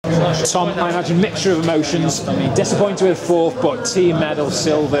Tom, I imagine mixture of emotions, disappointed with fourth, but team medal,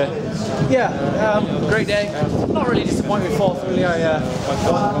 silver. Yeah, great day. Not really disappointed with fourth, really. I'm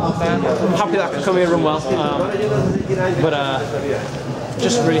happy that I could come here and run well.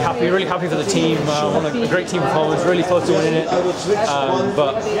 Just really happy for the team. Won a great team performance, really close to winning it.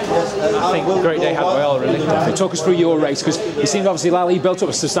 But I think a great day had well, really. Talk us through your race, because it seemed obviously Lally built up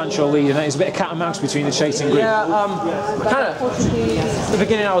a substantial lead, and there's a bit of cat and mouse between the chasing group. Yeah, kind of. At the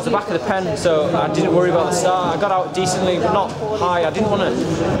beginning, I was the back of the pen, so I didn't worry about the start. I got out decently, but not high. I didn't want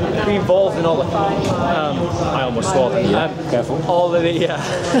to be involved in all the. I almost swore. Careful. All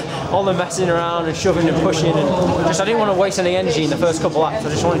the messing around and shoving and pushing, and just I didn't want to waste any energy in the first couple laps. I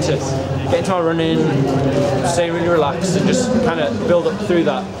just wanted to get into my running, stay really relaxed, and just kind of build up through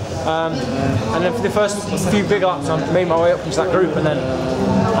that. And then for the first few big laps, I made my way up into that group, and then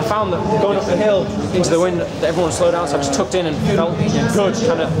I found that going up the hill into the wind, that everyone slowed down, so I just tucked in and felt good,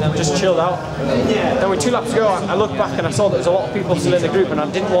 kind of just chilled out. Then with 2 laps to go, I looked back and I saw that there's a lot of people still in the group, and I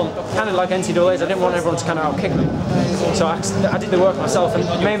didn't want, kind of like NCAAs, I didn't want everyone to kind of outkick me. So I did the work myself, and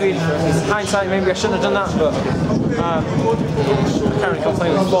maybe in hindsight, maybe I shouldn't have done that, but I can't really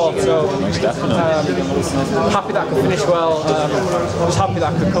complain with fourth, so happy that I could finish well. I was happy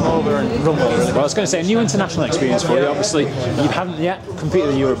that I could come over and run well. Really. Well, I was going to say, a new international experience for you. Obviously, you haven't yet competed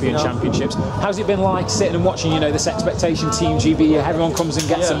in the European Championships. How's it been like sitting and watching, this expectation, Team GB, everyone comes and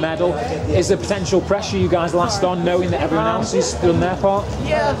gets a medal? Is there potential pressure you guys last on, knowing that everyone else has done their part?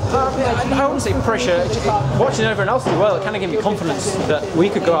 Yeah, I wouldn't say pressure. Watching everyone else do well, it kind of gave me confidence that we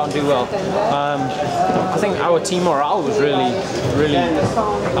could go out and do well. I think our team morale was really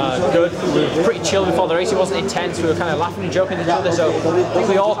good. We were pretty chill before the race. It wasn't intense. We were kind of laughing and joking with each other. So I think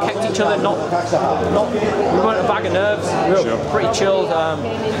we all kept each other. We weren't a bag of nerves. We were pretty chilled.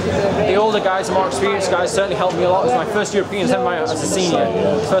 The older guys, the more experienced guys, certainly helped me a lot. It was my first European as a senior,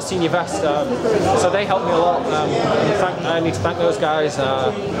 first senior vest. So they helped me a lot. I need to thank those guys.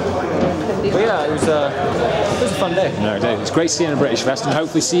 But yeah, it was a fun day. No, Dave, it's great seeing a British vest, and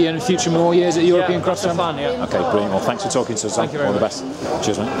hopefully see you in future more years at European Cross Country. Plan, yeah. Okay, brilliant. Well, thanks for talking to us. Thank you very much. much. All the best.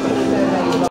 Cheers, mate.